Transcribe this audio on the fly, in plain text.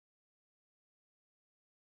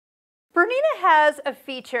Bernina has a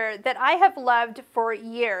feature that I have loved for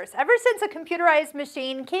years. Ever since a computerized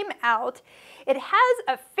machine came out, it has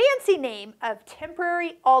a fancy name of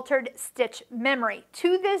temporary altered stitch memory.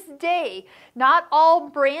 To this day, not all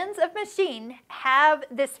brands of machine have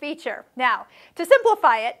this feature. Now, to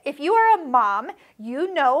simplify it, if you are a mom,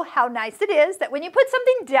 you know how nice it is that when you put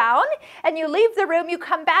something down and you leave the room, you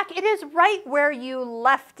come back, it is right where you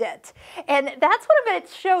left it. And that's what I'm going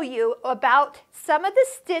to show you about some of the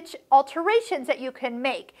stitch alterations that you can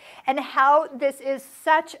make and how this is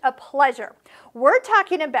such a pleasure. We're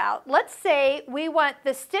talking about, let's say we want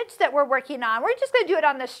the stitch that we're working on, we're just going to do it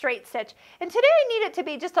on the straight stitch, and today I need it to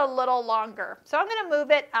be just a little longer. So I'm going to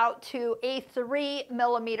move it out to a 3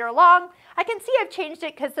 millimeter long. I can see I've changed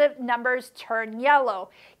it because the numbers turn yellow.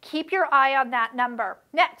 Keep your eye on that number.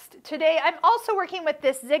 Next, today I'm also working with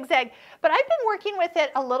this zigzag, but I've been working with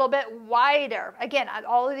it a little bit wider. Again,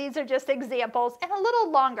 all of these are just examples, and a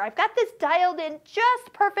little longer. I've got this dialed in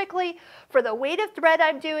just perfectly for the weight of thread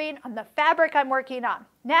I'm doing on the fabric I'm working on.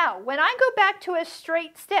 Now, when I go back to a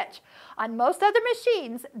straight stitch, on most other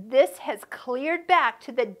machines, this has cleared back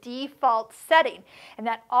to the default setting, and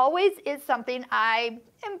that always is something I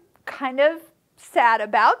am kind of sad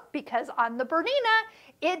about, because on the Bernina,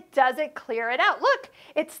 it doesn't clear it out. Look,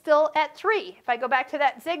 it's still at 3. If I go back to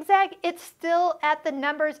that zigzag, it's still at the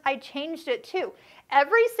numbers I changed it to.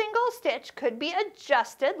 Every single stitch could be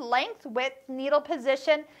adjusted, length, width, needle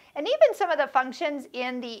position, and even some of the functions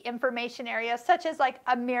in the information area, such as like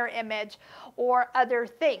a mirror image or other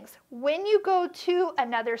things. When you go to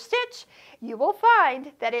another stitch, you will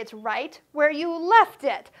find that it's right where you left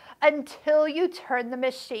it until you turn the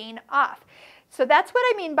machine off. So that's what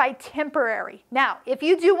I mean by temporary. Now, if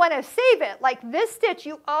you do want to save it, like this stitch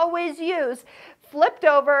you always use, flipped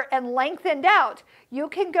over and lengthened out, you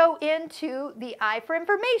can go into the eye for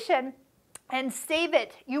information and save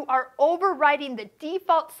it. You are overriding the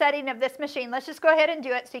default setting of this machine. Let's just go ahead and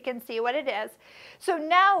do it so you can see what it is. So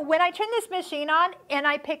now when I turn this machine on and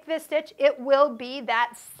I pick this stitch, it will be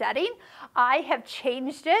that setting. I have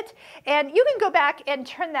changed it, and you can go back and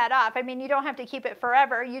turn that off. I mean, you don't have to keep it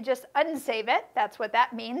forever. You just unsave it. That's what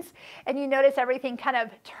that means. And you notice everything kind of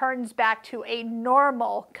turns back to a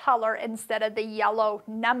normal color instead of the yellow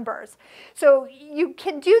numbers. So you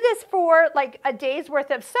can do this for like a day's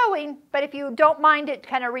worth of sewing, but if you don't mind it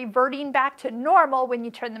kind of reverting back to normal when you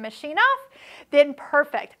turn the machine off, then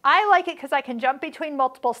perfect. I like it because I can jump between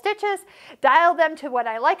multiple stitches, dial them to what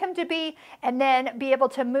I like them to be, and then be able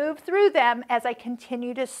to move through them as I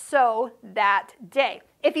continue to sew that day.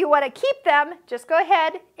 If you want to keep them, just go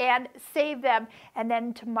ahead and save them, and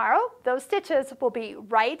then tomorrow those stitches will be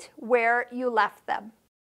right where you left them.